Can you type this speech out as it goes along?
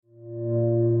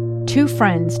Two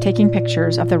friends taking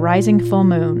pictures of the rising full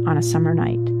moon on a summer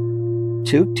night.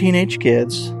 Two teenage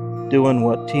kids doing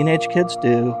what teenage kids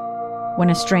do. When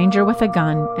a stranger with a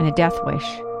gun and a death wish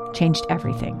changed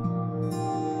everything.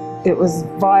 It was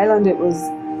violent, it was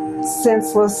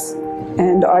senseless,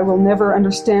 and I will never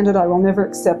understand it, I will never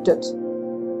accept it.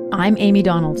 I'm Amy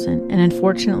Donaldson, and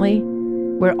unfortunately,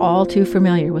 we're all too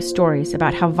familiar with stories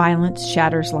about how violence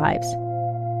shatters lives.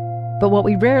 But what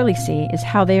we rarely see is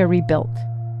how they are rebuilt.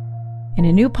 In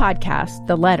a new podcast,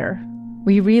 The Letter,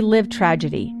 we relive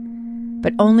tragedy,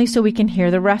 but only so we can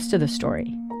hear the rest of the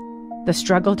story. The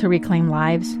struggle to reclaim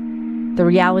lives, the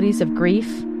realities of grief,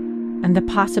 and the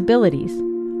possibilities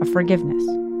of forgiveness.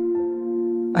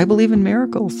 I believe in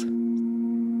miracles.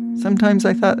 Sometimes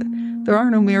I thought, there are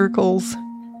no miracles.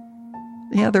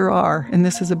 Yeah, there are, and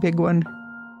this is a big one.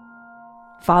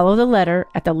 Follow The Letter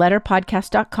at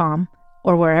theletterpodcast.com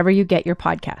or wherever you get your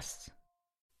podcasts.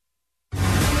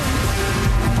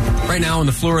 Right now on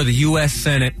the floor of the U.S.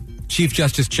 Senate, Chief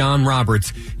Justice John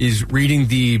Roberts is reading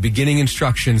the beginning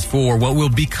instructions for what will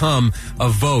become a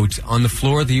vote on the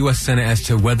floor of the U.S. Senate as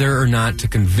to whether or not to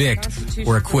convict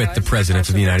or acquit the President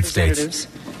of the United States.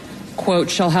 Quote,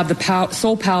 shall have the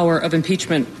sole power of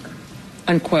impeachment,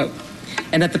 unquote,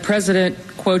 and that the President,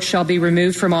 quote, shall be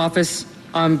removed from office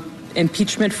on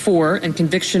impeachment for and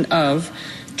conviction of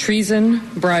treason,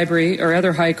 bribery, or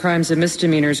other high crimes and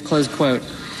misdemeanors, close quote.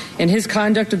 In his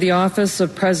conduct of the office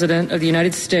of President of the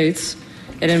United States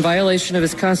and in violation of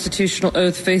his constitutional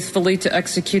oath faithfully to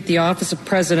execute the office of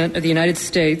President of the United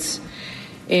States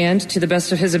and, to the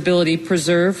best of his ability,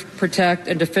 preserve, protect,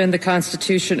 and defend the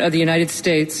Constitution of the United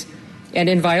States, and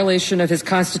in violation of his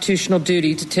constitutional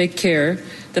duty to take care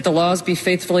that the laws be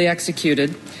faithfully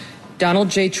executed, Donald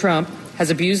J. Trump has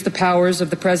abused the powers of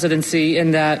the presidency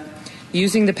in that,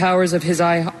 using the powers of his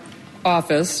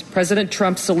office, President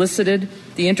Trump solicited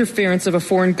the interference of a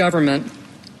foreign government,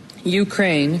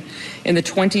 Ukraine, in the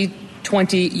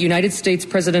 2020 United States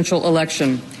presidential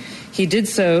election. He did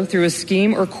so through a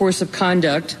scheme or course of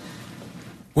conduct.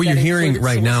 What you're hearing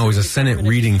right now is a Senate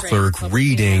reading clerk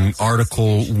reading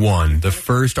Article 1, the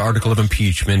first article of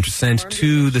impeachment sent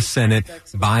to the Senate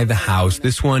by the House.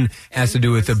 This one has to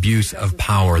do with abuse of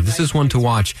power. This is one to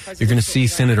watch. You're going to see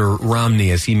Senator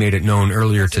Romney, as he made it known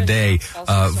earlier today,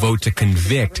 vote to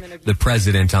convict the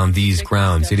president on these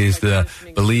grounds. It is the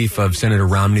belief of Senator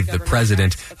Romney that the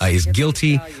president is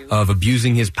guilty of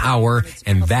abusing his power,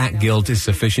 and that guilt is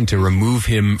sufficient to remove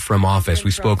him from office.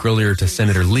 We spoke earlier to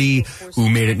Senator Lee, who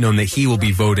made it known that he will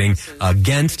be voting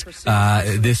against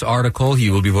this article.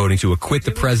 He will be voting to acquit the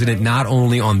president, not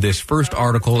only on this first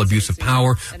article, abuse of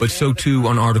power, but so too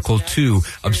on Article 2,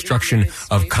 obstruction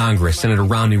of Congress. Senator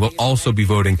Romney will also be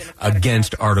voting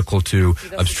against Article 2,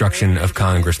 obstruction of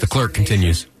Congress. The clerk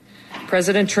continues.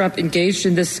 President Trump engaged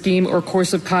in this scheme or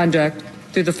course of conduct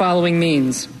through the following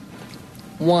means.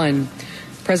 1.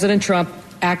 President Trump,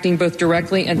 acting both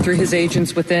directly and through his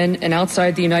agents within and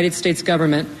outside the United States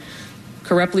government,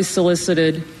 corruptly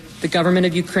solicited the government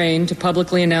of Ukraine to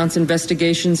publicly announce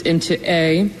investigations into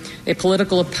a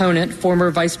political opponent,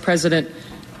 former Vice President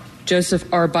Joseph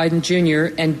R. Biden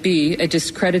Jr., and B, a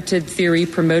discredited theory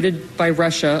promoted by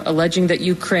Russia alleging that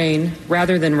Ukraine,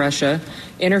 rather than Russia,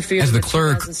 interfered. As the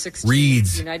clerk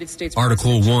reads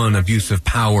Article 1, abuse of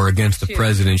power against the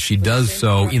president, she does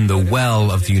so in the well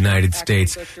of the United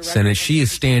States Senate. She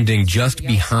is standing just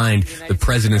behind the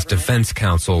president's defense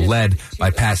counsel, led by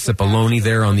Pat Cipollone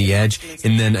there on the edge,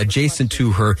 and then adjacent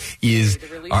to her is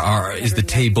the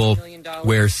table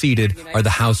where seated are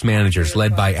the House managers,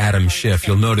 led by Adam Schiff.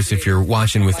 You'll notice if you're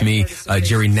watching with me,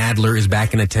 Jerry Nadler is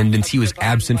back in attendance. He was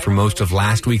absent for most of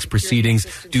last week's proceedings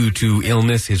due to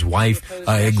illness. His wife,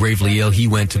 gravely ill. He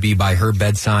went to be by her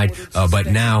bedside, but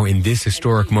now in this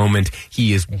historic moment,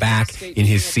 he is back in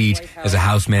his seat as a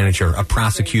House manager, a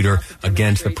prosecutor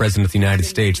against the President of the United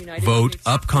States. Vote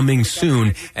upcoming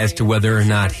soon as to whether or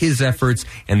not his efforts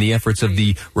and the efforts of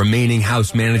the remaining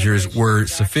House managers were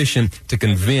sufficient to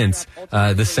convince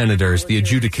the senators, the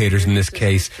adjudicators in this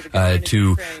case,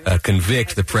 to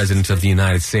convict the President of the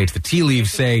United States. The tea leaves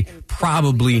say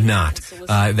probably not,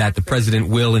 that the President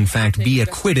will in fact be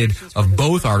acquitted of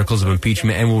both articles of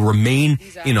impeachment and will remain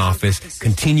in office,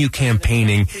 continue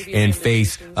campaigning, and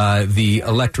face the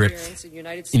electorate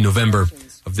in November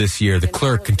of this year. The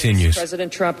clerk continues.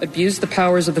 President Trump abused the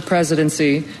powers of the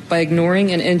presidency by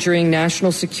ignoring and injuring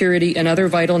national security and other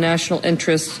vital national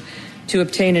interests to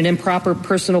obtain an improper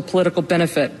personal political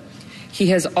benefit. He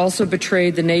has also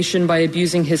betrayed the nation by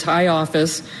abusing his high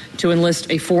office to enlist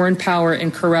a foreign power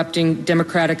in corrupting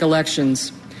democratic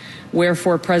elections.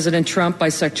 Wherefore, President Trump, by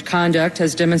such conduct,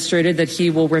 has demonstrated that he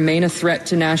will remain a threat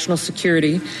to national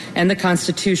security and the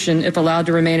Constitution if allowed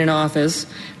to remain in office,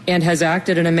 and has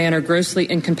acted in a manner grossly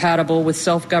incompatible with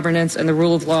self-governance and the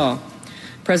rule of law.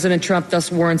 President Trump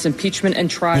thus warrants impeachment and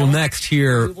trial. We'll next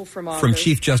hear from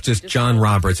Chief Justice John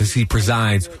Roberts as he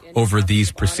presides over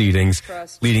these proceedings,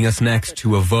 leading us next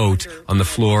to a vote on the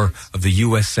floor of the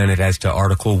U.S. Senate as to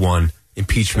Article 1,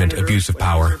 impeachment, abuse of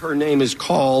power. Her name is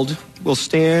called, will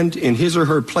stand in his or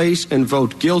her place and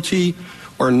vote guilty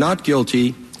or not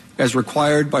guilty as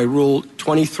required by Rule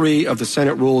 23 of the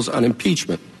Senate Rules on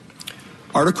Impeachment.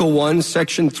 Article 1,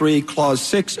 Section 3, Clause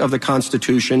 6 of the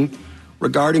Constitution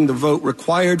regarding the vote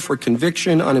required for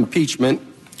conviction on impeachment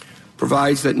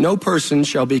provides that no person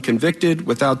shall be convicted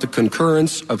without the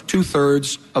concurrence of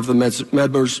 2/3 of the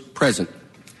members present.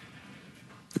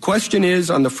 The question is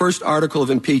on the first article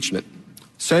of impeachment.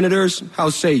 Senators,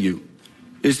 how say you?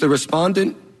 Is the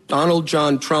respondent, Donald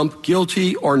John Trump,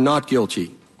 guilty or not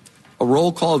guilty? A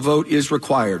roll call vote is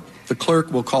required. The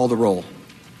clerk will call the roll.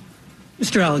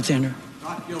 Mr. Alexander.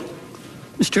 Not guilty.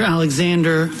 Mr.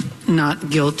 Alexander,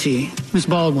 not guilty. Ms.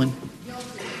 Baldwin.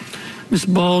 Guilty. Ms.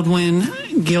 Baldwin,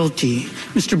 guilty.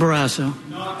 Mr. Barrasso.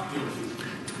 Not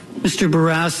guilty. Mr.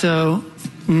 Barrasso,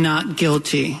 not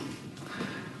guilty.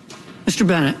 Mr.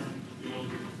 Bennett.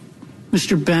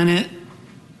 Guilty. Mr. Bennett,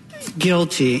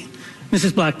 guilty.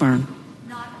 Mrs. Blackburn.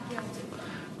 Not guilty.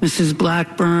 Mrs.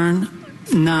 Blackburn,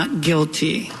 not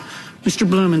guilty. Mr.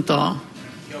 Blumenthal.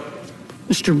 Guilty.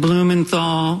 Mr.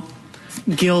 Blumenthal,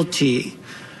 guilty.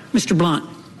 Mr. Blunt.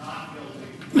 Not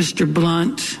guilty. Mr.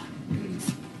 Blunt,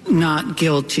 not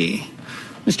guilty.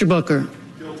 Mr. Booker.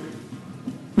 Guilty.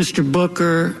 Mr.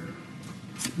 Booker,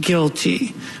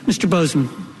 guilty. Mr. Bozeman.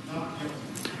 Not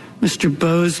guilty. Mr.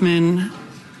 Bozeman,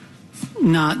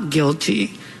 not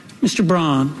guilty. Mr.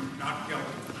 Braun. Not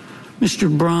guilty.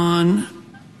 Mr. Braun,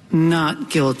 not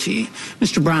guilty.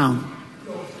 Mr. Brown.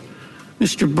 Guilty.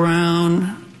 Mr.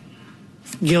 Brown,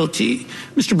 guilty.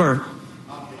 Mr. Burr.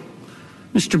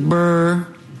 Mr. Burr,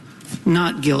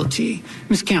 not guilty.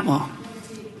 Ms. Cantwell.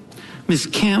 Ms.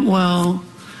 Cantwell,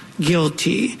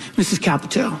 guilty. Mrs.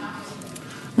 Capito.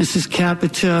 Mrs.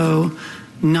 Capito,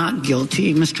 not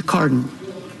guilty. Mr. Cardin.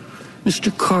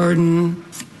 Mr. Cardin,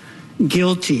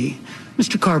 guilty.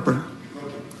 Mr. Carper.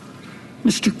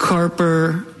 Mr.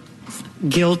 Carper,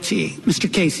 guilty.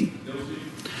 Mr. Casey.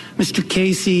 Mr.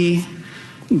 Casey,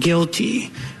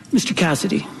 guilty. Mr.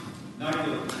 Cassidy. Not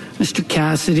guilty. Mr.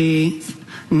 Cassidy,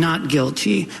 not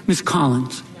guilty. Ms.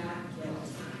 Collins.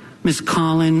 Ms.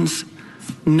 Collins,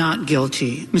 not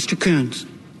guilty. Mr. Coons.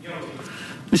 Guilty.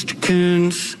 Mr.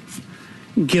 Coons,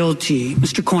 guilty.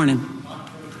 Mr. Cornyn.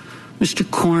 Mr.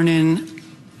 Cornyn,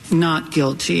 not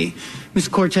guilty. Ms.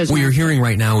 Cortez. What you're hearing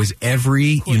right now is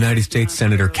every United States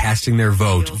senator casting their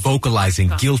vote,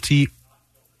 vocalizing guilty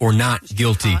or not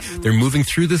guilty. They're moving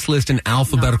through this list in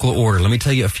alphabetical order. Let me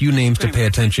tell you a few names to pay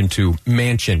attention to.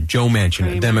 Manchin, Joe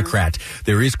Manchin, a Democrat.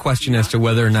 There is question as to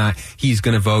whether or not he's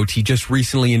going to vote. He just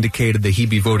recently indicated that he'd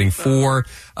be voting for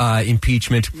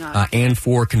impeachment and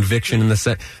for conviction in the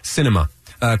Sinema.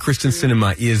 Kristen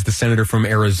Sinema is the senator from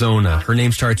Arizona. Her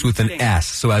name starts with an S.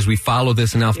 So as we follow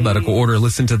this in alphabetical order,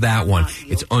 listen to that one.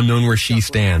 It's unknown where she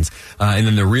stands. And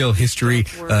then the real history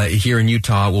here in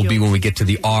Utah will be when we get to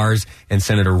the R's and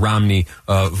Senator Romney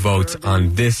votes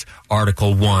on this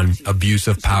Article 1, abuse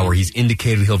of power. He's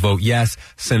indicated he'll vote yes.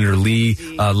 Senator Lee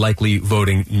likely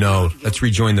voting no. Let's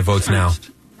rejoin the votes now.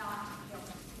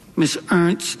 Ms.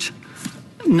 Ernst,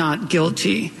 not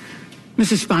guilty.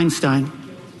 Mrs. Feinstein.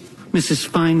 Mrs.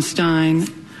 Feinstein,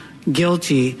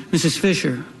 guilty. Mrs.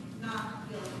 Fisher. Not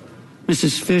guilty.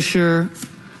 Mrs. Fisher,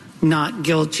 not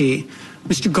guilty.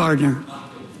 Mr. Gardner.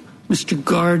 Mr.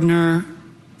 Gardner,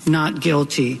 not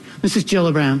guilty. Mrs.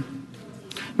 Gillibrand.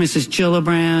 Mrs.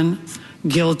 Gillibrand,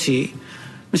 guilty.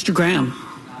 Mr. Graham.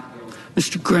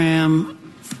 Mr. Graham,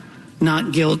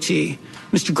 not guilty.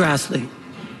 Mr. Grassley.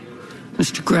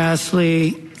 Mr.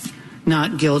 Grassley,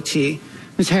 not guilty.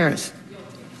 Ms. Harris.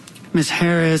 Ms.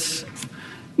 Harris,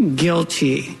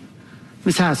 guilty.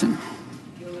 Ms. Hassan.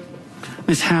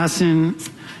 Ms. Hassan,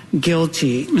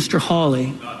 guilty. Mr.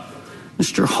 Hawley.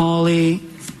 Mr. Hawley,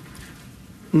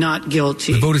 not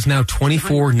guilty. The vote is now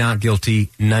 24 not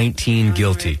guilty, 19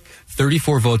 guilty.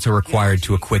 34 votes are required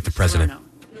to acquit the president.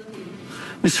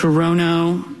 Ms.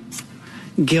 Hirono,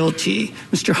 guilty.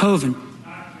 Mr. Hoven.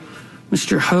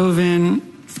 Mr. Hoven,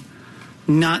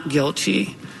 not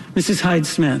guilty. Mrs.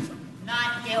 Hyde-Smith.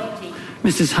 Not guilty.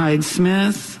 Mrs.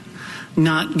 Hyde-Smith,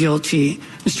 not guilty.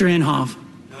 Mr. Inhofe.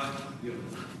 Not guilty.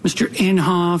 Mr.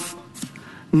 Inhofe,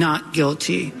 not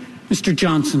guilty. Mr.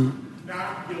 Johnson.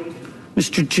 Not guilty.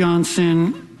 Mr.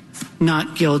 Johnson,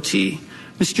 not guilty.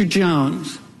 Mr.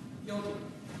 Jones.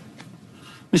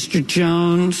 Mr.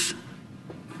 Jones,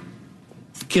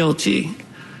 guilty.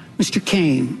 Mr.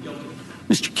 Kane.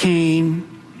 Mr. Kane,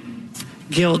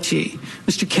 guilty.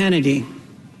 Mr. Kennedy.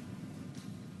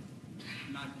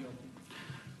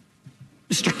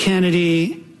 Mr.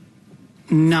 Kennedy,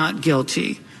 not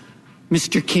guilty.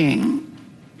 Mr. King.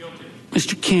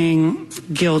 Mr. King,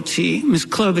 guilty. Ms.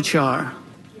 Klobuchar.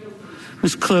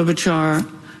 Ms. Klobuchar,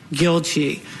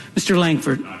 guilty. Mr.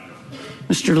 Langford.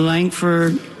 Mr.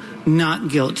 Langford, not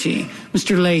guilty.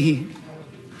 Mr. Leahy.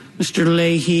 Mr.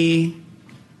 Leahy,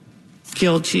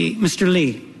 guilty. Mr.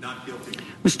 Lee. Not guilty.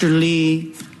 Mr.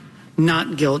 Lee,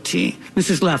 not guilty.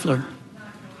 Mrs. Loeffler.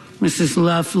 Mrs.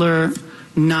 Loeffler,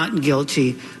 not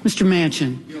guilty. Mr.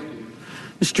 Manchin.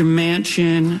 Mr.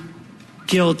 Manchin,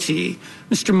 guilty.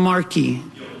 Mr. Markey.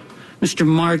 Mr.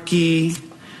 Markey,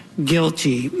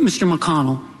 guilty. Mr.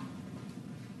 McConnell.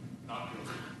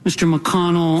 Mr.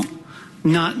 McConnell,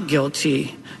 not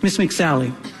guilty. Ms.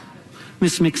 McSally.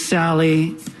 Ms.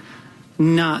 McSally,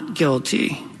 not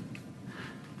guilty.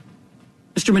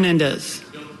 Mr. Menendez.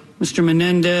 Mr.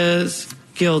 Menendez,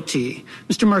 guilty.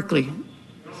 Mr. Merkley.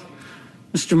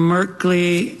 Mr.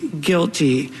 Merkley,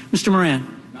 guilty. Mr. Moran.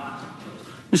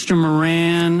 Mr.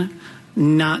 Moran,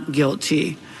 not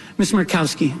guilty. Ms.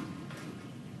 Murkowski.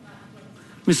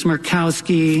 Ms.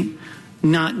 Murkowski,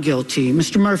 not guilty.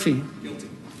 Mr. Murphy.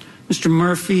 Mr.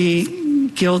 Murphy,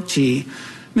 guilty.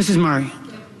 Mrs. Murray.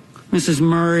 Mrs.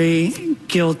 Murray,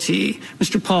 guilty.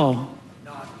 Mr. Paul.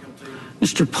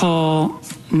 Mr. Paul,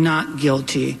 not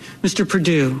guilty. Mr.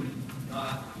 Perdue.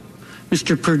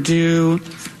 Mr. Perdue,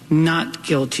 not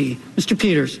guilty. Mr.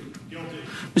 Peters.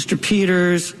 Mr.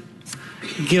 Peters,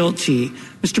 guilty.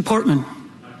 Mr. Portman.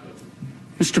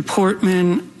 Mr.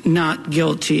 Portman, not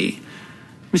guilty.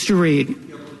 Mr. Reed.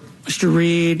 Mr.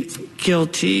 Reed,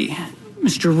 guilty.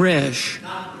 Mr. Risch.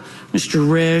 Mr.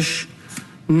 Risch,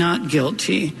 not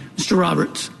guilty. Mr.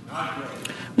 Roberts.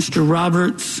 Mr.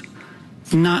 Roberts,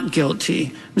 not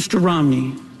guilty. Mr.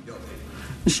 Romney.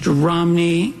 Mr.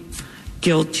 Romney,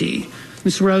 guilty.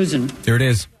 Ms. Rosen. There it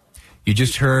is. You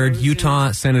just heard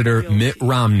Utah Senator Mitt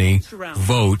Romney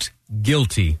vote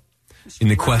guilty in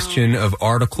the question of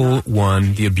Article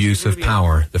 1, the abuse of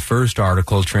power, the first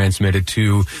article transmitted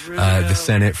to the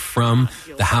Senate from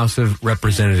the House of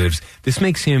Representatives. This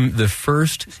makes him the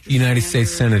first United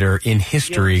States senator in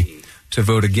history to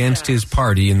vote against his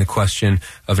party in the question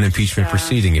of an impeachment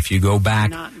proceeding. If you go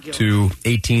back to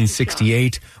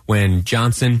 1868, when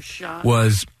Johnson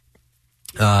was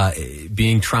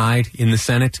being tried in the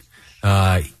Senate,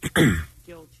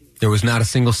 there was not a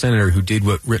single senator who did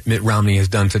what Mitt Romney has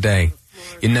done today.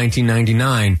 In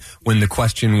 1999, when the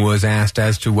question was asked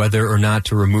as to whether or not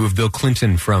to remove Bill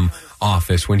Clinton from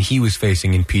office when he was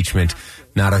facing impeachment,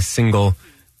 not a single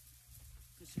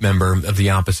member of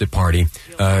the opposite party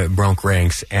broke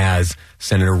ranks as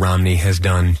Senator Romney has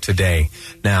done today.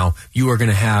 Now, you are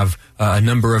going to have a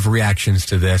number of reactions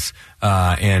to this,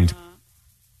 and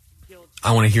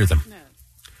I want to hear them.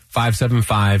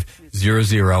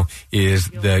 57500 is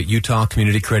the Utah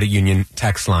Community Credit Union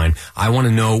text line. I want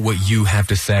to know what you have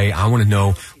to say. I want to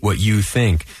know what you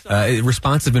think.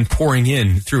 Responses have been pouring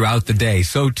in throughout the day.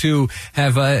 So, too,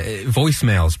 have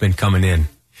voicemails been coming in.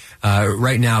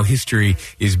 Right now, history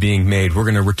is being made. We're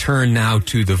going to return now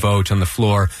to the vote on the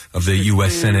floor of the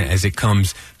U.S. Senate as it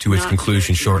comes to its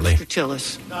conclusion shortly. Mr.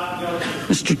 Tillis.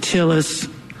 Mr. Tillis,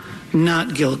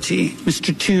 not guilty.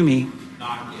 Mr. Toomey.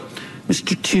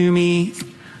 Mr. Toomey,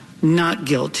 not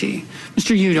guilty.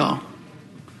 Mr. Udall.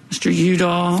 Mr.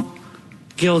 Udall,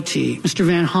 guilty. Mr.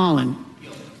 Van Hollen.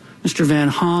 Mr. Van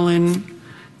Hollen,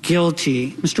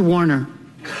 guilty. Mr. Warner.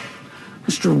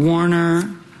 Mr.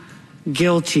 Warner,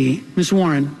 guilty. Ms.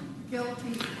 Warren.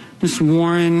 Guilty. Ms.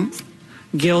 Warren,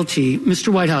 guilty.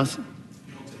 Mr. Whitehouse.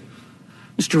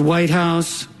 Mr.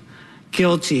 Whitehouse,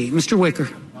 guilty. Mr. Wicker.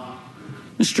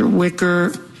 Mr.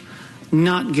 Wicker,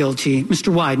 not guilty.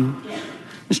 Mr. Wyden.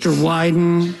 Mr.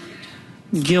 Wyden,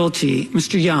 guilty.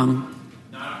 Mr. Young.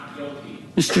 Not guilty.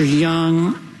 Mr.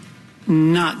 Young,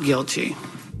 not guilty.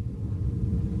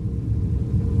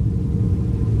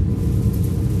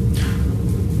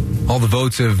 All the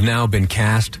votes have now been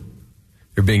cast.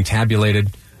 They're being tabulated.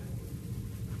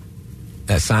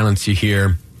 That silence you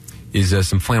hear is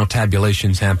some final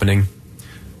tabulations happening.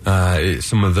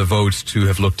 Some of the votes to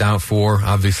have looked out for.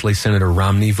 Obviously, Senator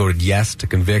Romney voted yes to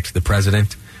convict the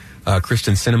president.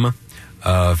 Kristen Sinema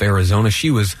of Arizona,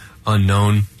 she was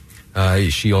unknown.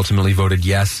 She ultimately voted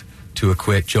yes to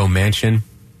acquit Joe Manchin.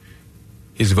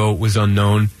 His vote was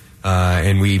unknown,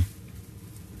 and we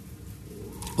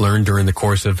learned during the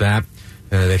course of that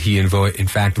that he, in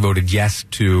fact, voted yes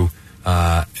to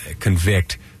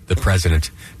convict the president.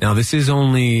 Now, this is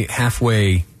only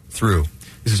halfway through.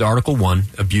 This is Article 1,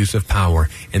 abuse of power,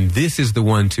 and this is the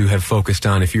one to have focused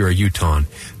on if you're a Utahn.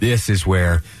 This is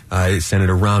where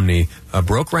Senator Romney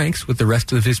broke ranks with the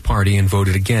rest of his party and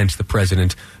voted against the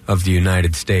President of the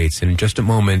United States. And in just a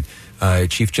moment,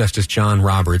 Chief Justice John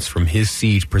Roberts, from his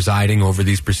seat presiding over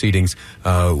these proceedings,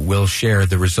 will share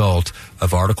the result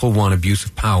of Article 1, abuse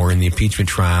of power in the impeachment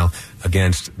trial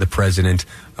against the President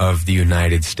of the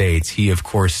United States. He, of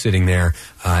course, sitting there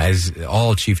as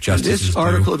all Chief Justices This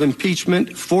article of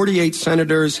impeachment, 48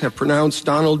 senators have pronounced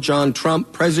Donald John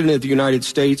Trump, President of the United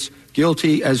States,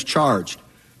 guilty as charged.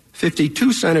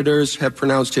 52 senators have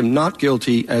pronounced him not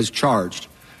guilty as charged.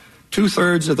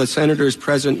 2/3 of the senators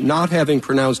present not having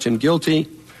pronounced him guilty,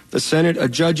 the Senate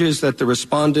adjudges that the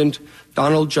respondent,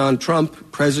 Donald John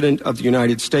Trump, President of the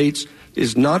United States,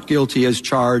 is not guilty as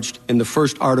charged in the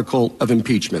first article of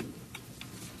impeachment.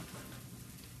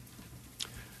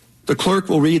 The clerk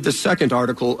will read the second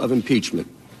article of impeachment.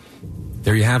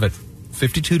 There you have it,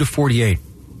 52 to 48.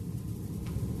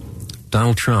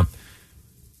 Donald Trump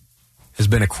has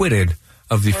been acquitted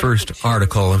of the first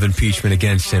article of impeachment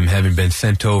against him, having been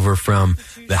sent over from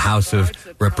the House of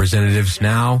Representatives.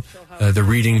 Now, the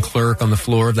reading clerk on the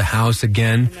floor of the House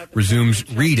again resumes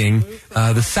reading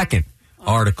the second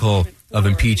article of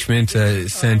impeachment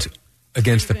sent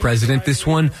against the president. This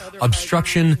one,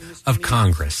 obstruction of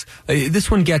Congress. This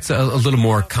one gets a little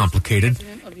more complicated.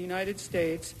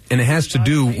 And it has to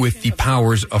do with the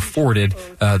powers afforded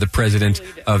the President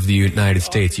of the United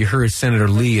States. You heard Senator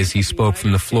Lee as he spoke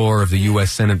from the floor of the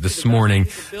U.S. Senate this morning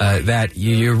that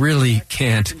you really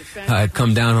can't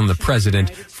come down on the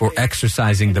President for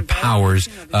exercising the powers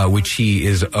which he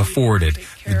is afforded.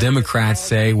 The Democrats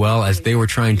say, well, as they were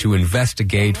trying to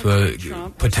investigate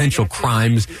potential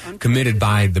crimes committed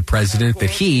by the President, that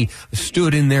he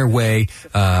stood in their way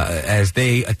as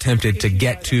they attempted to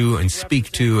get to and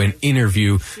speak to and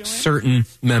interview certain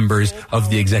members of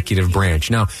the executive branch.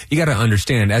 Now, you got to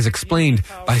understand, as explained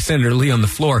by Senator Lee on the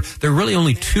floor, there are really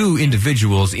only two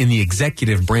individuals in the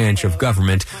executive branch of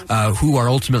government who are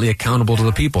ultimately accountable to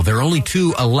the people. There are only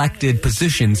two elected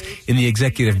positions in the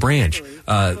executive branch.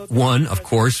 One, of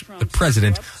course, the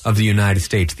President of the United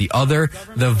States. The other,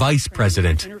 the Vice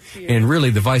President. And really,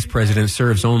 the Vice President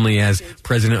serves only as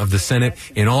President of the Senate.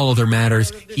 In all other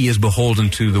matters, he is beholden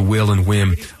to the will and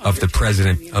whim of the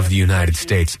President of the United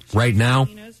States. Right now,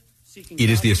 it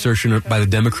is the assertion by the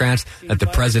Democrats that the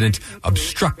President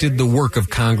obstructed the work of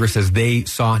Congress as they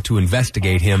sought to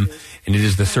investigate him. And it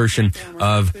is the assertion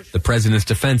of the President's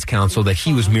Defense Counsel that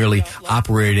he was merely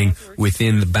operating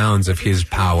within the bounds of his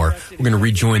power. We're going to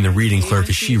rejoin the reading clerk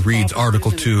as she reads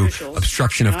Article 2,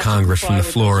 obstruction of Congress, from the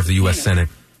floor of the U.S. Senate.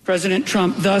 President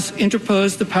Trump thus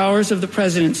interposed the powers of the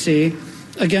presidency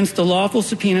against the lawful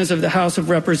subpoenas of the House of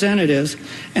Representatives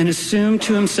and assumed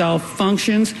to himself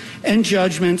functions and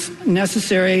judgments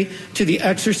necessary to the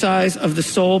exercise of the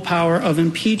sole power of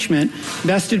impeachment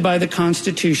vested by the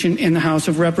Constitution in the House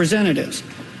of Representatives.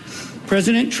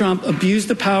 President Trump abused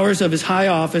the powers of his high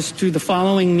office through the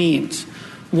following means.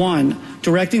 1,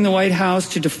 directing the White House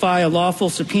to defy a lawful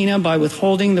subpoena by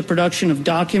withholding the production of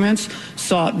documents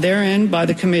sought therein by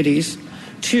the committees.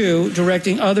 2,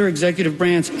 directing other executive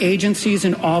branch agencies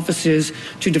and offices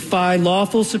to defy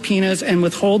lawful subpoenas and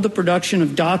withhold the production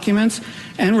of documents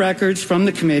and records from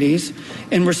the committees,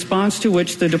 in response to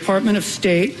which the Department of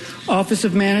State, Office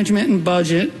of Management and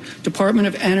Budget, Department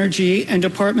of Energy, and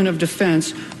Department of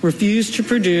Defense refused to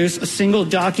produce a single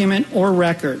document or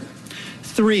record.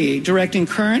 3, directing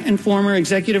current and former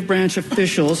executive branch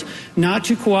officials not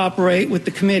to cooperate with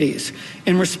the committees,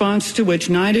 in response to which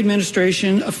 9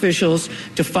 administration officials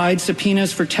defied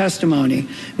subpoenas for testimony,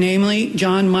 namely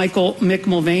John Michael Mick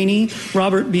Mulvaney,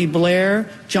 Robert B. Blair,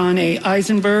 John A.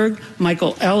 Eisenberg,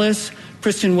 Michael Ellis,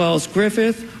 Kristen Wells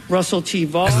Griffith, Russell T.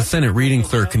 Vaught. As the Senate reading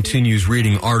clerk continues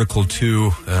reading Article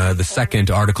 2, the second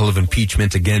article of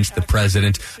impeachment against the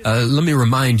president, let me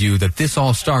remind you that this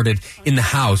all started in the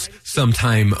House some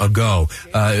time ago.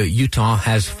 Utah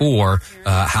has 4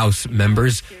 House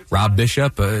members. Rob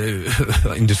Bishop,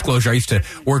 in disclosure, I used to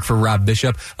work for Rob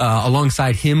Bishop.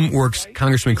 Alongside him works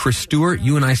Congressman Chris Stewart.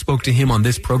 You and I spoke to him on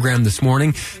this program this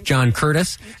morning. John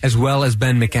Curtis, as well as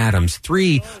Ben McAdams.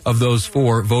 3 of those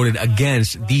 4 voted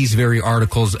against these very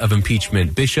articles of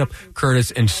impeachment. Bishop, Curtis,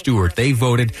 and Stewart. They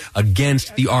voted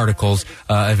against the articles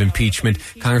of impeachment.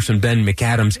 Congressman Ben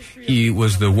McAdams, he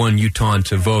was the one Utahn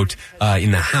to vote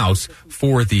in the House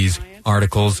for these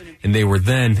articles, and they were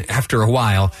then, after a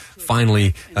while,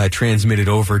 finally transmitted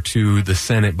over to the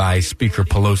Senate by Speaker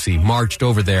Pelosi, marched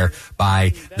over there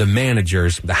by the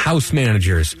managers, the House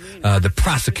managers, the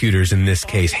prosecutors in this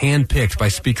case, handpicked by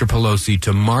Speaker Pelosi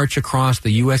to march across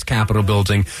the U.S. Capitol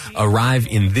building, arrive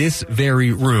in this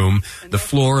very room, the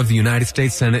floor of the United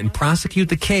States Senate, and prosecute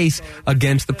the case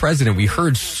against the president. We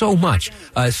heard so much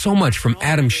from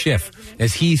Adam Schiff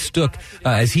as he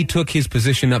took his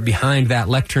position up behind that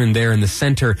lectern there in the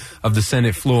center of the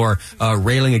Senate floor,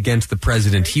 railing against the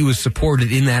president. He was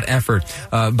supported in that effort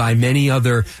by many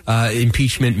other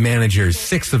impeachment managers,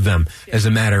 6 of them, as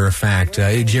a matter of fact.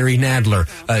 Jerry Nadler,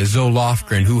 Zoe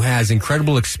Lofgren, who has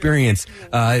incredible experience,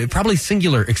 probably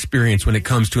singular experience when it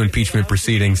comes to impeachment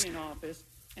proceedings,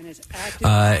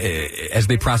 as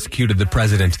they prosecuted the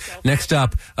president. Next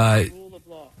up,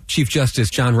 Chief Justice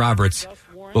John Roberts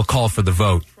will call for the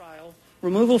vote.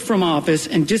 Removal from office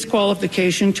and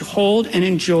disqualification to hold and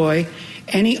enjoy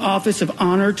any office of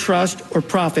honor, trust, or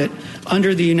profit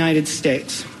under the United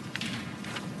States.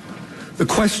 The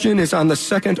question is on the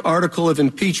second article of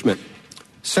impeachment.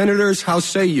 Senators, how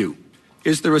say you?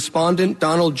 Is the respondent,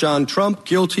 Donald John Trump,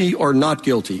 guilty or not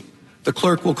guilty? The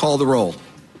clerk will call the roll.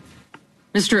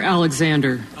 Mr.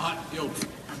 Alexander. Not guilty.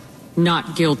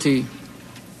 Not guilty.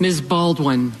 Ms.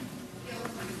 Baldwin.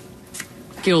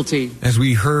 Guilty. As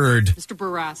we heard, Mr.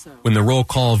 Barrasso. When the roll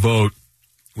call vote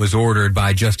was ordered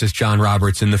by Justice John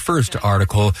Roberts in the first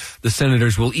article, the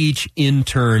senators will each in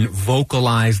turn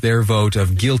vocalize their vote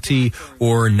of guilty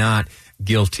or not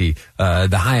guilty.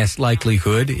 The highest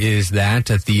likelihood is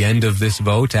that at the end of this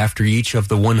vote, after each of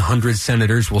the 100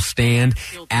 senators will stand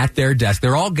at their desk,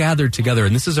 they're all gathered together,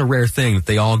 and this is a rare thing that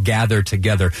they all gather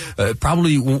together.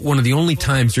 Probably one of the only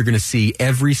times you're going to see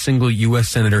every single U.S.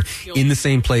 senator in the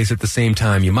same place at the same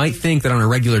time. You might think that on a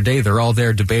regular day they're all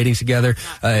there debating together.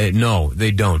 No,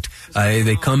 they don't.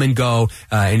 They come and go,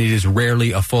 and it is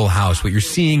rarely a full house. What you're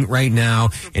seeing right now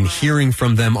and hearing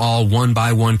from them all one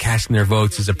by one casting their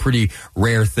votes is a pretty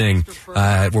rare thing.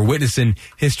 We're witnessing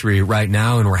history right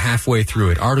now, and we're halfway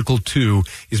through it. Article 2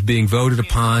 is being voted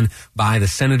upon by the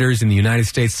senators in the United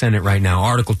States Senate right now.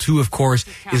 Article 2, of course,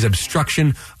 is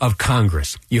obstruction of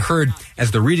Congress. You heard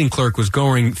as the reading clerk was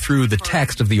going through the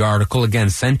text of the article, again,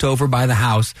 sent over by the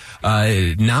House,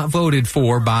 not voted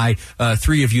for by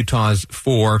 3 of Utah's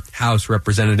 4 House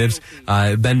representatives.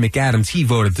 Ben McAdams, he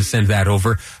voted to send that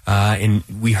over, and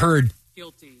we heard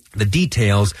the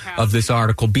details of this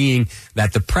article being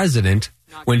that the president,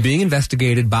 when being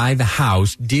investigated by the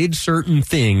House, did certain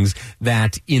things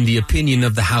that, in the opinion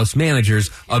of the House managers,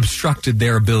 obstructed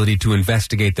their ability to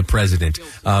investigate the president,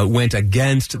 went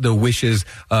against the wishes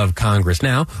of Congress.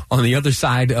 Now, on the other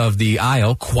side of the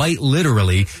aisle, quite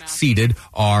literally seated,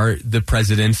 are the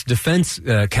president's defense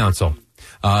counsel.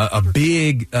 A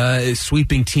big,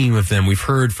 sweeping team of them. We've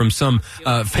heard from some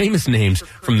famous names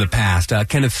from the past.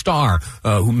 Kenneth Starr,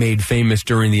 who made famous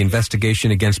during the investigation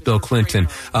against Bill Clinton.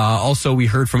 Also, we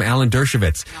heard from Alan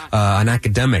Dershowitz, an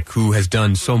academic who has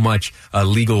done so much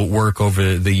legal work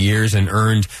over the years and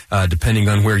earned, depending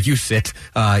on where you sit,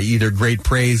 either great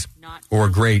praise or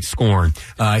great scorn.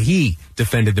 He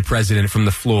defended the president from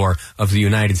the floor of the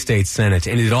United States Senate.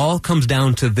 And it all comes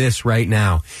down to this right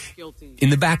now. In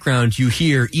the background, you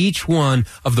hear each one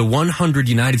of the 100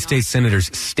 United States senators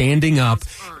standing up,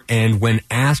 and when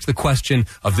asked the question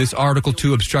of this Article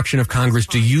 2 obstruction of Congress,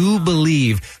 do you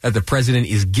believe that the president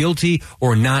is guilty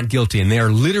or not guilty? And they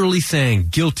are literally saying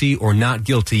guilty or not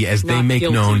guilty as they make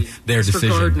known their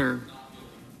decision. Mr. Gardner.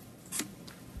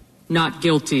 Not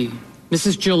guilty.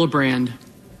 Mrs. Gillibrand.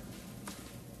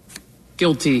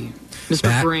 Guilty.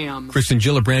 Mr. Graham. Kristen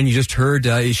Gillibrand, you just heard,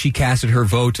 she casted her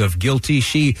vote of guilty.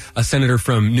 She, a senator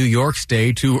from New York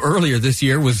State, who earlier last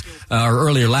year,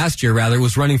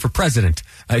 was running for president.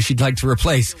 She'd like to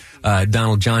replace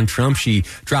Donald John Trump. She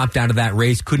dropped out of that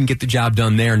race, couldn't get the job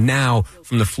done there. Now,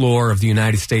 from the floor of the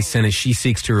United States Senate, she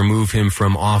seeks to remove him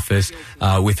from office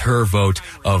with her vote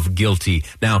of guilty.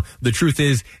 Now, the truth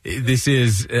is, this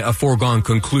is a foregone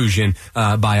conclusion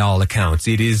by all accounts.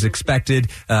 It is expected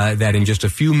that in just a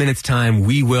few minutes' time,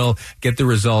 we will get the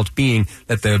result being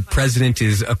that the president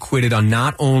is acquitted on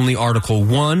not only Article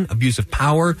 1, abuse of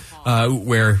power,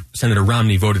 where Senator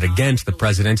Romney voted against the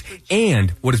president,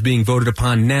 and what is being voted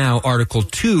upon now, Article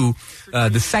 2,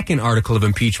 the second article of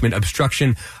impeachment,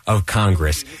 obstruction of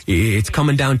Congress. It's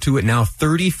coming down to it now.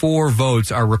 34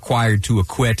 votes are required to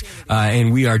acquit,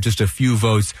 and we are just a few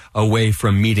votes away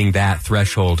from meeting that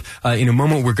threshold. In a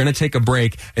moment, we're going to take a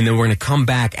break, and then we're going to come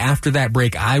back. After that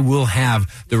break, I will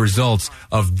have the result results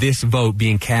of this vote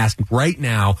being cast right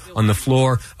now on the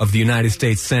floor of the United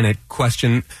States Senate.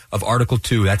 Question of Article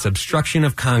 2. That's obstruction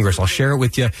of Congress. I'll share it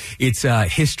with you. It's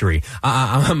history.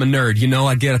 I'm a nerd. You know,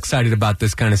 I get excited about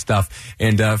this kind of stuff.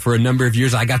 And for a number of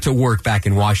years, I got to work back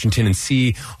in Washington and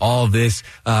see all this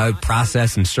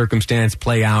process and circumstance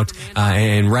play out.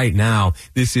 And right now,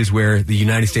 this is where the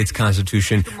United States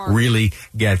Constitution really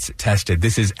gets tested.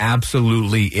 This is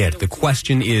absolutely it. The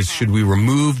question is, should we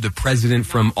remove the president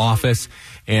from office?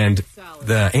 And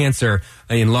the answer,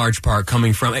 in large part,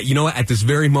 coming from, you know, at this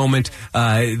very moment,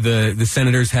 the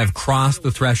senators have crossed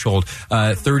the threshold.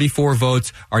 34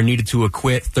 votes are needed to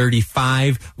acquit.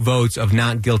 35 votes of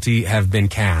not guilty have been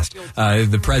cast.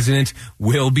 The president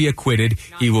will be acquitted.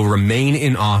 He will remain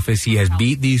in office. He has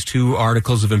beat these 2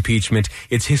 articles of impeachment.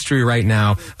 It's history right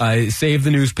now. Save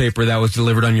the newspaper that was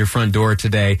delivered on your front door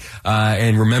today,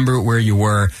 and remember where you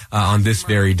were on this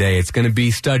very day. It's going to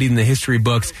be studied in the history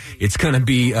books. It's going to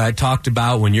be talked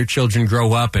about when your children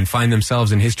grow up and find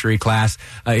themselves in history class.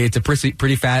 It's a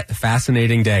pretty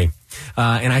fascinating day.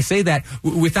 And I say that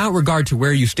without regard to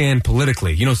where you stand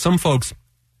politically. You know, some folks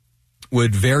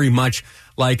would very much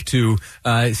like to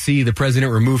see the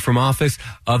president removed from office.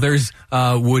 Others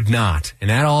would not. And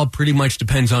that all pretty much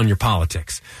depends on your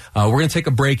politics. We're going to take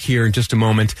a break here in just a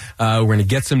moment. We're going to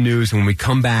get some news. And when we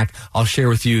come back, I'll share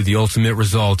with you the ultimate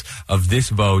result of this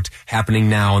vote happening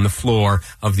now on the floor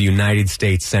of the United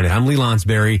States Senate. I'm Lee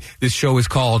Lonsberry. This show is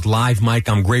called Live Mike.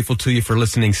 I'm grateful to you for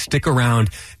listening. Stick around.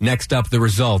 Next up, the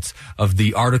results of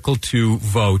the Article 2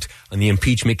 vote on the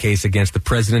impeachment case against the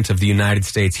President of the United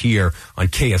States here on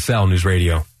KSL News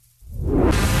Radio.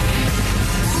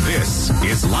 This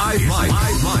is Live Mike.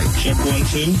 Check 1,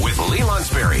 2. With Lee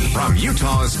Lonsberry. From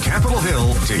Utah's Capitol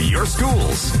Hill to your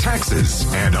schools,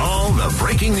 taxes, and all the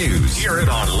breaking news. Hear it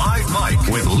on Live Mike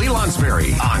with Lee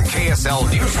Lonsberry on KSL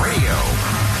News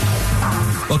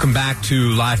Radio. Welcome back to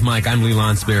Live Mike. I'm Lee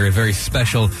Lonsberry. A very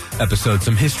special episode.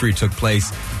 Some history took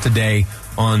place today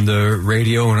on the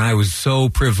radio, and I was so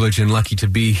privileged and lucky to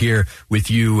be here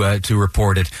with you to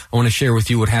report it. I want to share with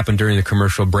you what happened during the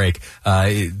commercial break.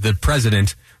 The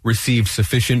president received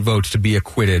sufficient votes to be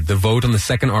acquitted. The vote on the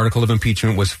second article of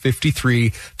impeachment was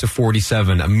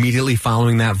 53-47. Immediately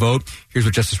following that vote, here's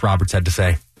what Justice Roberts had to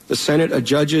say. The Senate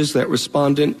adjudges that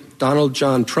respondent Donald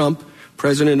John Trump,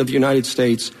 President of the United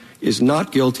States, is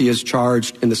not guilty as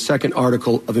charged in the second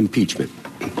article of impeachment.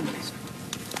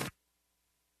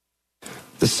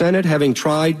 The Senate, having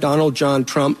tried Donald John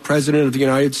Trump, President of the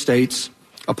United States,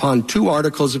 upon 2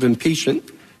 articles of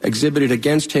impeachment exhibited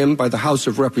against him by the House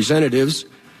of Representatives,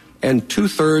 and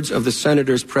 2/3 of the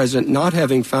senators present not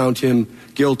having found him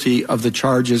guilty of the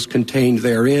charges contained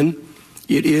therein,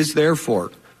 it is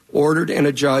therefore ordered and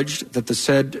adjudged that the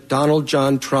said Donald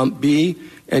John Trump be,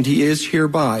 and he is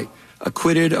hereby,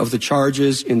 acquitted of the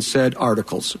charges in said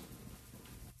articles.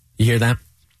 You hear that?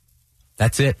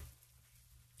 That's it.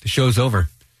 The show's over.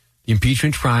 The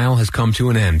impeachment trial has come to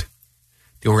an end.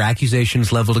 There were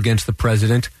accusations leveled against the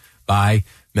president by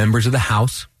members of the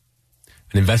House.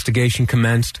 An investigation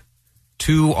commenced.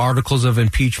 2 articles of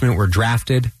impeachment were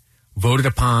drafted, voted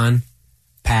upon,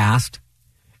 passed,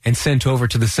 and sent over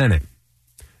to the Senate.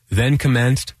 Then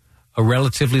commenced a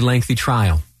relatively lengthy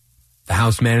trial. The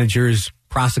House managers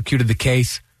prosecuted the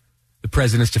case. The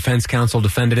president's defense counsel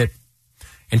defended it.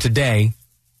 And today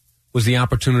was the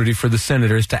opportunity for the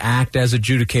senators to act as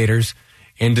adjudicators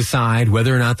and decide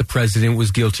whether or not the president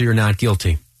was guilty or not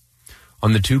guilty.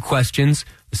 On the 2 questions,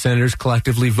 the senators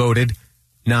collectively voted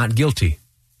not guilty,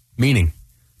 meaning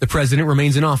the president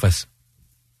remains in office.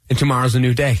 And tomorrow's a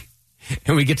new day.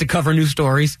 And we get to cover new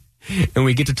stories, and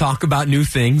we get to talk about new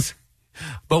things.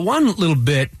 But one little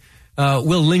bit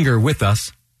will linger with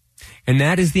us, and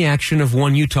that is the action of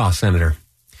one Utah senator,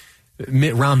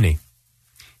 Mitt Romney.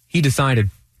 He decided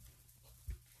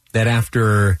that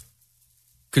after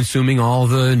consuming all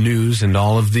the news and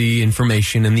all of the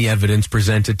information and the evidence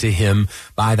presented to him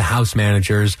by the House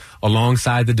managers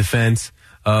alongside the defense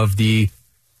of the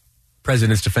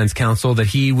president's defense counsel, that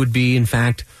he would be, in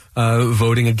fact,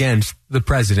 voting against the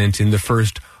president in the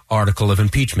first article of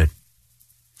impeachment.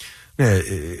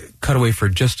 Cut away for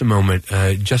just a moment.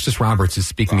 Justice Roberts is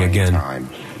speaking again. Time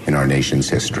in our nation's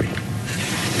history.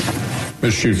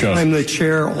 Mr. Chief Justice. The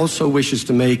chair also wishes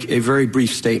to make a very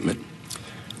brief statement.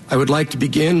 I would like to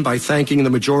begin by thanking the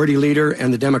majority leader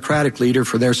and the Democratic leader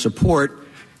for their support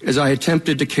as I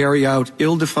attempted to carry out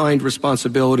ill-defined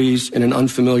responsibilities in an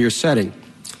unfamiliar setting.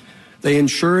 They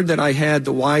ensured that I had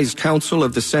the wise counsel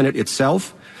of the Senate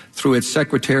itself through its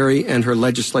secretary and her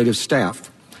legislative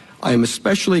staff. I am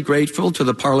especially grateful to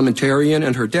the parliamentarian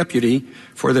and her deputy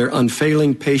for their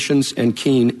unfailing patience and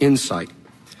keen insight.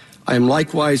 I am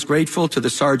likewise grateful to the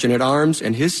Sergeant at Arms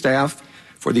and his staff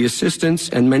for the assistance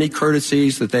and many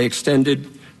courtesies that they extended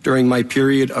during my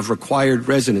period of required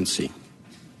residency.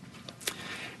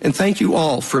 And thank you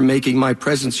all for making my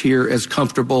presence here as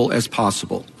comfortable as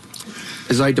possible.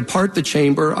 As I depart the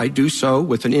chamber, I do so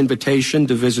with an invitation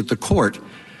to visit the court.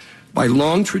 By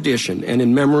long tradition and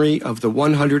in memory of the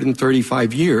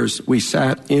 135 years we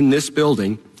sat in this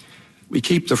building, we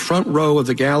keep the front row of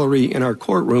the gallery in our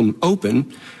courtroom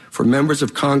open for members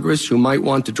of Congress who might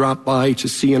want to drop by to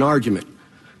see an argument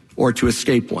or to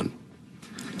escape one.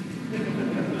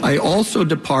 I also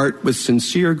depart with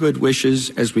sincere good wishes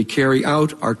as we carry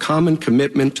out our common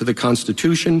commitment to the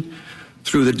Constitution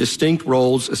through the distinct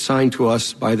roles assigned to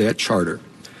us by that charter.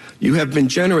 You have been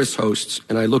generous hosts,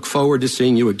 and I look forward to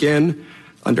seeing you again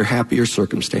under happier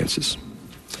circumstances.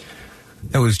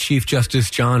 That was Chief Justice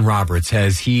John Roberts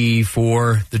as he,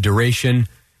 for the duration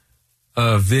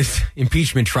of this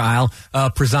impeachment trial,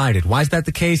 presided. Why is that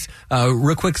the case?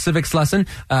 Real quick civics lesson.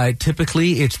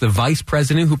 Typically, it's the vice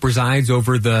president who presides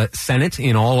over the Senate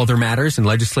in all other matters and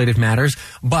legislative matters.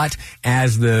 But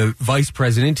as the vice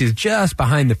president is just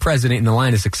behind the president in the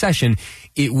line of succession,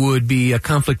 it would be a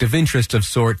conflict of interest of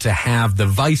sort to have the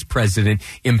vice president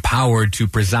empowered to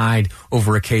preside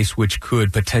over a case which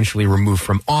could potentially remove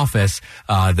from office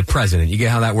the president. You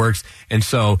get how that works? And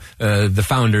so the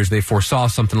founders, they foresaw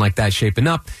something like that shaping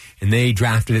up, and they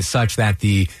drafted it such that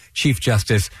the Chief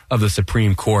Justice of the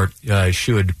Supreme Court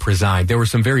should preside. There were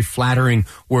some very flattering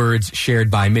words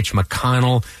shared by Mitch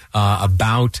McConnell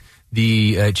about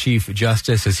the Chief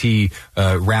Justice as he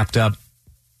wrapped up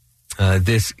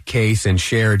this case and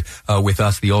shared with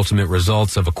us the ultimate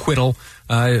results of acquittal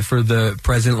for the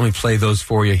president. Let me play those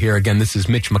for you here. Again, this is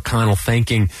Mitch McConnell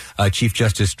thanking Chief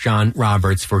Justice John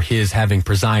Roberts for his having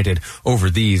presided over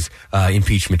these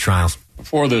impeachment trials.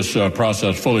 Before this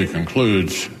process fully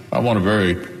concludes, I want to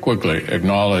very quickly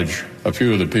acknowledge a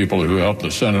few of the people who helped the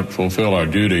Senate fulfill our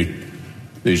duty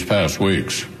these past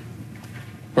weeks.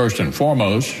 First and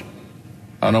foremost,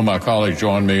 I know my colleagues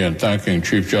join me in thanking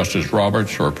Chief Justice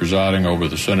Roberts for presiding over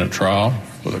the Senate trial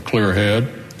with a clear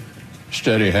head,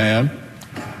 steady hand,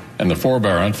 and the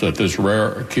forbearance that this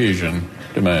rare occasion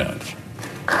demands.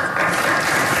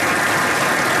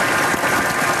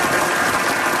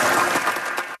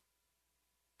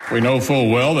 We know full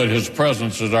well that his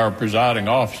presence as our presiding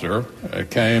officer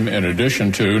came in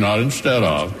addition to, not instead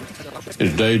of,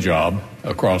 his day job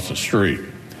across the street.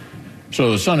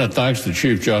 So the Senate thanks the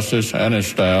Chief Justice and his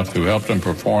staff who helped him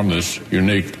perform this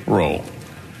unique role.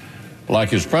 Like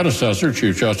his predecessor,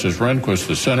 Chief Justice Rehnquist,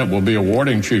 the Senate will be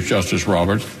awarding Chief Justice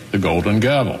Roberts the Golden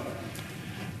Gavel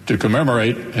to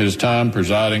commemorate his time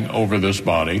presiding over this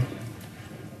body.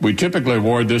 We typically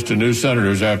award this to new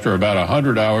senators after about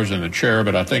 100 hours in the chair,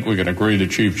 but I think we can agree the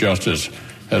Chief Justice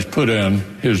has put in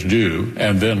his due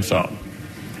and then some.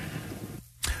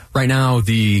 Right now,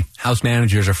 the House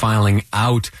managers are filing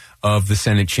out of the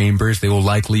Senate chambers. They will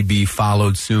likely be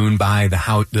followed soon by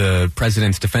the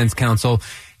President's Defense Council,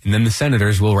 and then the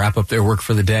senators will wrap up their work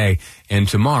for the day, and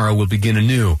tomorrow will begin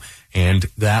anew. And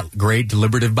that great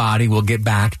deliberative body will get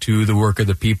back to the work of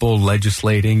the people,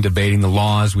 legislating, debating the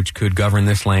laws which could govern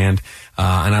this land,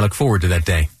 and I look forward to that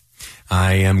day.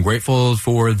 I am grateful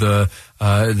for the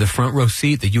front row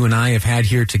seat that you and I have had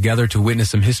here together to witness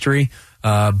some history,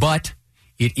 but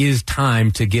it is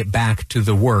time to get back to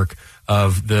the work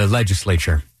of the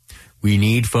legislature. We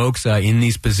need folks in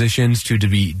these positions to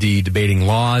be debating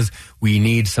laws. We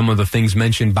need some of the things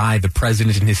mentioned by the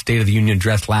president in his State of the Union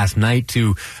address last night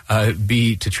to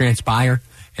transpire,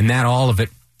 and that all of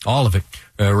it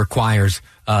requires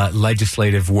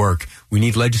legislative work. We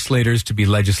need legislators to be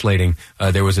legislating.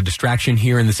 There was a distraction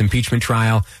here in this impeachment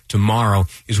trial. Tomorrow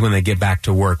is when they get back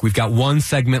to work. We've got one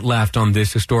segment left on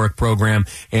this historic program,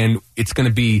 and it's going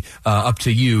to be up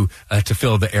to you to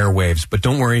fill the airwaves. But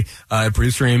don't worry,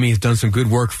 producer Amy has done some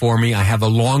good work for me. I have a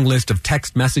long list of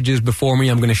text messages before me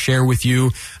I'm going to share with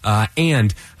you.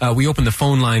 And we opened the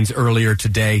phone lines earlier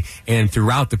today, and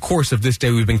throughout the course of this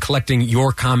day, we've been collecting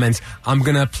your comments. I'm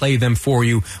going to play them for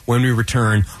you when we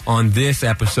return on this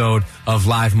episode of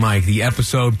Live Mike, the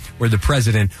episode where the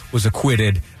president was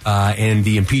acquitted and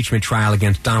the impeachment trial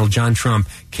against Donald John Trump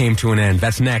came to an end.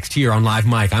 That's next here on Live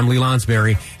Mike. I'm Lee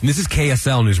Lonsberry, and this is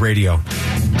KSL News Radio.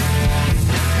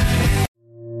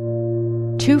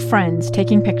 Two friends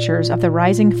taking pictures of the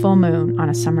rising full moon on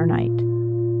a summer night.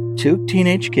 Two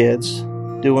teenage kids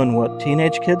doing what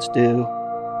teenage kids do.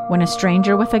 When a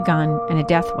stranger with a gun and a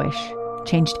death wish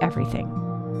changed everything.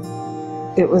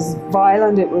 It was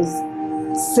violent, it was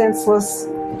senseless,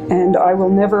 and I will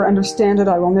never understand it.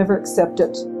 I will never accept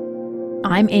it.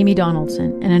 I'm Amy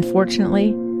Donaldson, and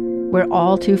unfortunately, We're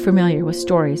all too familiar with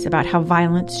stories about how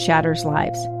violence shatters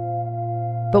lives.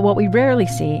 But what we rarely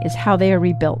see is how they are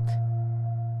rebuilt.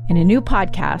 In a new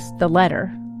podcast, The Letter,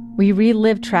 we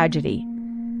relive tragedy,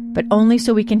 but only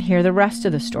so we can hear the rest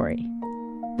of the story.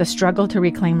 The struggle to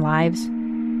reclaim lives,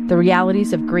 the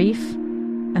realities of grief,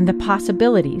 and the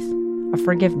possibilities of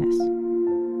forgiveness.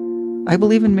 I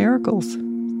believe in miracles.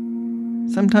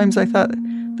 Sometimes I thought,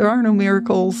 there are no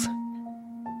miracles.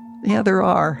 Yeah, there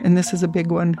are, and this is a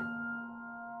big one.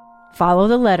 Follow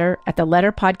The Letter at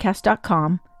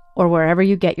theletterpodcast.com or wherever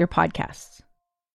you get your podcasts.